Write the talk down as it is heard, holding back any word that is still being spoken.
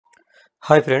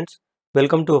Hi friends,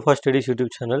 welcome to our Studies YouTube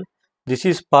channel. This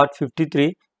is part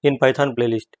 53 in Python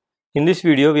playlist. In this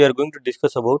video, we are going to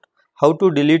discuss about how to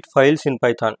delete files in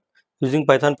Python. Using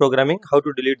Python programming, how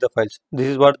to delete the files. This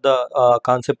is what the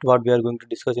concept what we are going to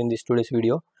discuss in this today's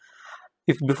video.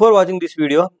 If before watching this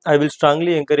video, I will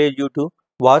strongly encourage you to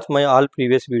watch my all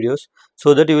previous videos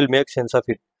so that you will make sense of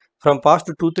it. From past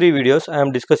 2-3 videos, I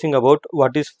am discussing about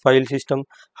what is file system,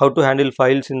 how to handle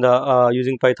files in the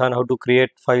using Python, how to create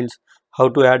files, how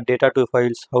to add data to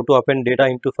files, how to append data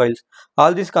into files.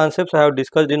 All these concepts I have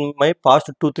discussed in my past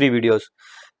 2-3 videos.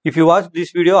 If you watch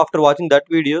this video after watching that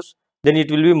videos, then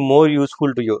it will be more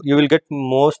useful to you. You will get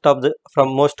most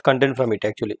content from it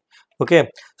actually. Okay,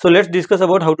 so let's discuss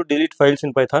about how to delete files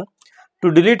in Python.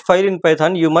 To delete file in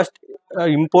Python, you must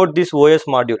import this os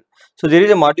module. So there is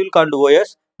a module called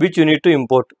os which you need to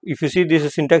import. If you see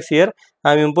this syntax here,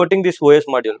 I am importing this os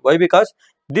module. Why? Because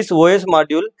this os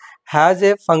module has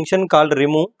a function called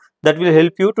remove that will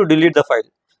help you to delete the file.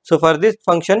 So for this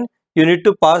function, you need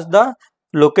to pass the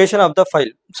location of the file.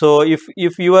 So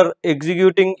if your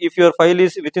file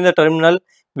is within the terminal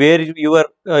where you are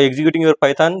executing your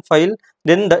Python file,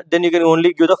 then you can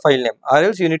only give the file name, or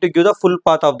else you need to give the full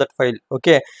path of that file.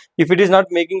 Okay, if it is not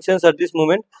making sense at this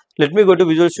moment, let me go to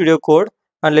Visual Studio Code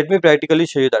and let me practically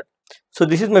show you that. So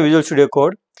this is my Visual Studio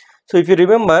Code. So if you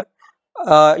remember,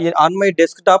 on my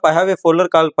desktop I have a folder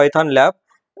called Python lab.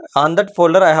 On that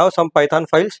folder I have some Python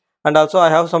files and also I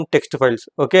have some text files.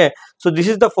 Okay, so this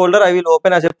is the folder I will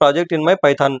open as a project in my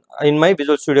Python, in my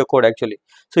Visual Studio Code actually.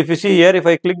 So if you see here, if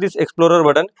I click this Explorer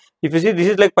button, if you see, this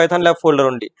is like Python lab folder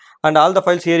only, and all the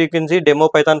files here you can see demo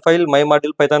Python file, my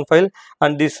module Python file,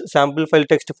 and this sample file,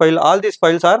 text file. All these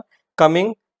files are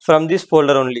coming from this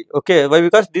folder only. Okay, why?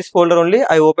 Because this folder only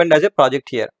I opened as a project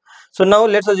here. So now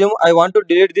let's assume I want to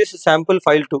delete this sample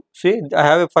file too. See, I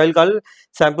have a file called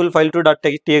sample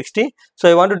file2.txt.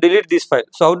 So I want to delete this file.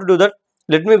 So how to do that?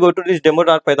 Let me go to this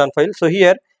demo.python file. So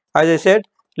here, as I said,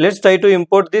 let's try to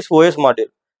import this os module.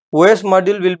 Os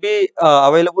module will be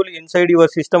available inside your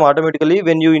system automatically.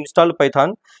 When you install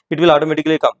Python, it will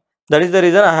automatically come. That is the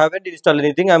reason I haven't installed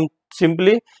anything. I'm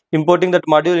simply importing that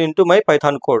module into my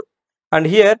Python code. And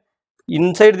here,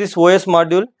 inside this os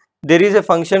module, there is a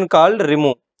function called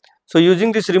remove. So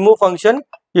using this remove function,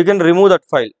 you can remove that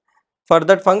file. For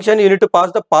that function, you need to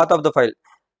pass the path of the file.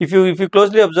 If you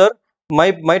closely observe,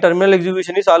 my terminal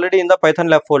execution is already in the Python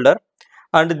lab folder,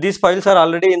 and these files are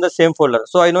already in the same folder.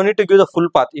 So I don't need to give the full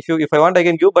path. If I want, I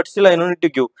can give, but still I don't need to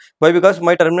give. Why? Because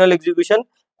my terminal execution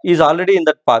is already in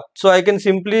that path. So I can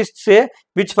simply say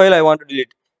which file I want to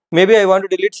delete. Maybe I want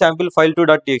to delete sample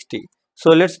file2.txt. So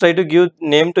let's try to give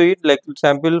name to it like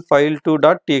sample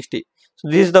file2.txt. So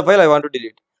this is the file I want to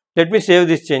delete. Let me save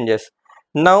these changes.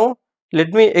 Now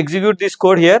let me execute this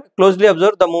code here. Closely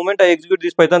observe, the moment I execute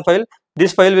this Python file,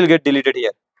 this file will get deleted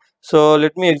here. So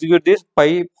let me execute this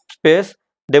py space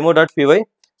demo.py.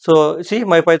 So see,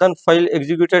 my Python file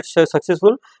executed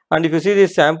successful, and if you see,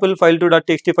 this sample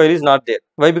file2.txt file is not there.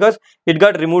 Why? Because it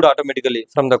got removed automatically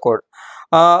from the code.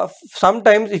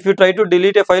 Sometimes if you try to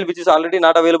delete a file which is already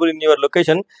not available in your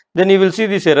location, then you will see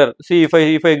this error. See, if I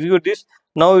execute this,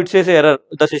 now it says error.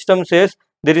 The system says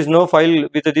there is no file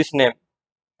with this name.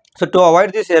 So to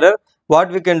avoid this error,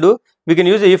 what we can do, we can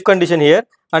use a if condition here,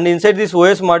 and inside this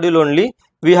os module only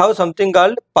we have something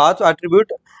called path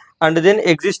attribute and then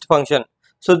exist function.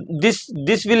 So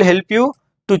this will help you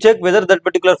to check whether that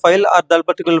particular file or that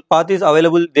particular path is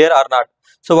available there or not.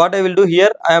 So what I will do here,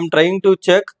 I am trying to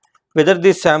check whether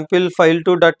this sample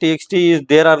file2.txt is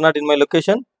there or not in my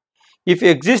location. If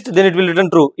exist, then it will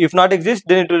return true. If not exist,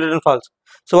 then it will return false.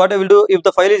 So what I will do, if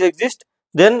the file is exist,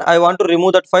 then I want to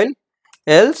remove that file.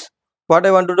 Else what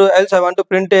I want to do, else I want to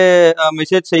print a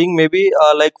message saying maybe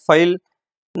like file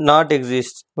not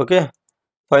exists. Okay,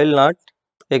 file not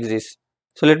exists.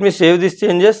 So let me save these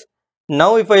changes.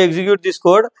 Now if I execute this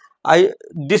code,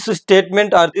 this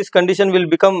statement or this condition will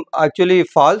become actually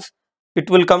false. It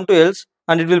will come to else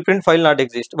and it will print file not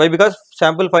exist. Why? Because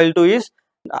sample file2 is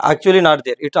actually not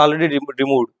there, it's already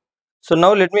removed. So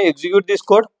now let me execute this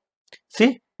code.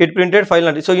 See, it printed file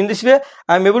not. So in this way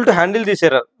I am able to handle this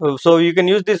error. So you can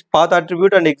use this path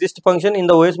attribute and exist function in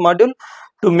the os module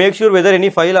to make sure whether any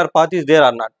file or path is there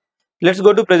or not. Let's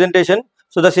go to presentation.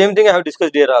 So the same thing I have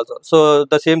discussed here also. So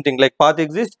the same thing, like path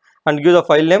exists and give the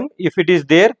file name. If it is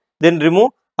there, then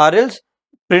remove, or else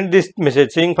print this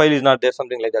message saying file is not there,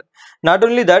 something like that. Not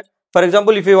only that, for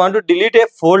example, if you want to delete a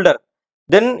folder,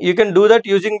 then you can do that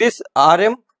using this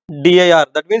rmdir,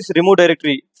 that means remove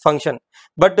directory function.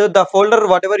 But the folder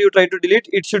whatever you try to delete,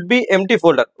 it should be empty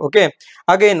folder. Okay,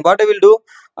 again what I will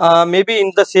do, maybe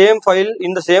in the same file,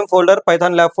 in the same folder,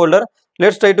 Python lab folder,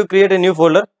 let's try to create a new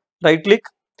folder. Right click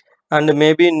and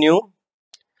maybe new.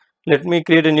 Let me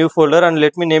create a new folder and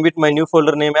let me name it my new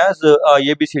folder name as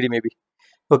abcd maybe.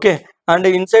 Okay, and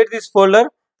inside this folder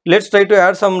let's try to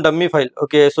add some dummy file.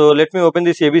 Okay, so let me open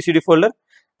this abcd folder,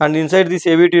 and inside this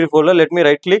abcd folder let me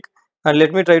right click and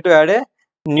let me try to add a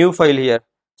new file here.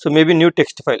 So maybe new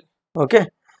text file. Okay,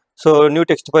 so new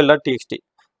text file.txt.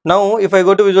 Now if I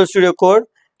go to Visual Studio Code,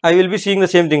 I will be seeing the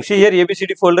same thing. See here,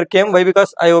 abcd folder came. Why?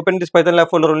 Because I opened this Python lab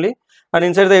folder only, and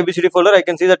inside the abcd folder I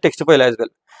can see the text file as well.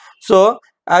 So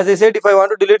as I said, if I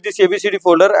want to delete this abcd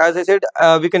folder, as I said,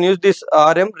 we can use this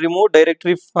remove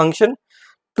directory function.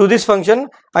 To this function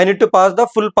I need to pass the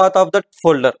full path of that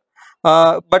folder,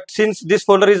 but since this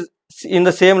folder is in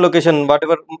the same location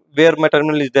whatever where my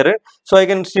terminal is there, so I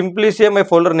can simply say my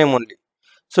folder name only.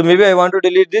 So maybe I want to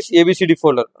delete this abcd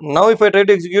folder. Now if I try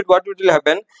to execute, what will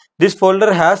happen? This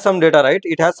folder has some data, right?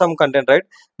 It has some content, right?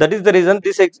 That is the reason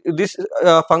this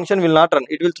function will not run.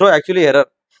 It will throw actually error.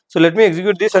 So let me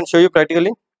execute this and show you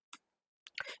practically.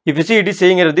 If you see, it is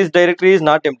saying here this directory is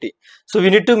not empty. So we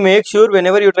need to make sure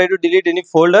whenever you try to delete any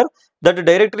folder, that the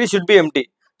directory should be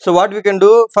empty. So what we can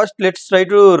do, first let's try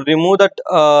to remove that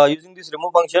using this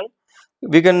remove function.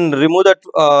 We can remove that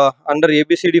under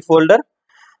abcd folder,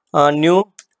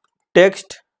 new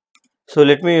text. So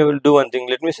let me do one thing.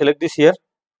 Let me select this here.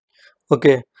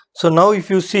 Okay, so now if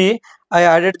you see, I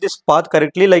added this path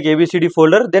correctly like abcd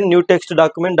folder, then new text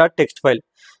document dot text file.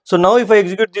 So now if I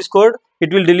execute this code,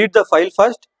 it will delete the file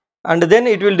first and then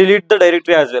it will delete the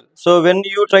directory as well. So when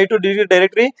you try to delete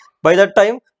directory, by that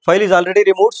time file is already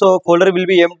removed, so folder will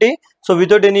be empty. So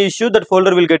without any issue, that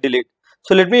folder will get deleted.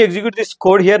 So let me execute this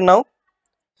code here now.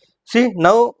 See,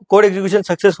 now code execution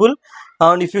successful,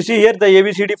 and if you see here, the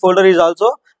abcd folder is also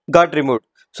got removed.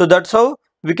 So that's how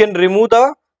we can remove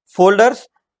the folders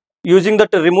using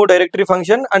that remove directory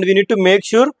function, and we need to make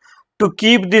sure to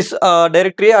keep this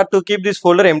directory or to keep this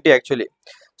folder empty actually.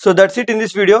 So that's it in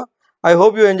this video. I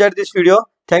hope you enjoyed this video.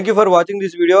 Thank you for watching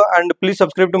this video, and please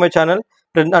subscribe to my channel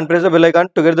and press the bell icon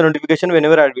to get the notification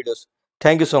whenever I add videos.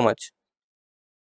 Thank you so much.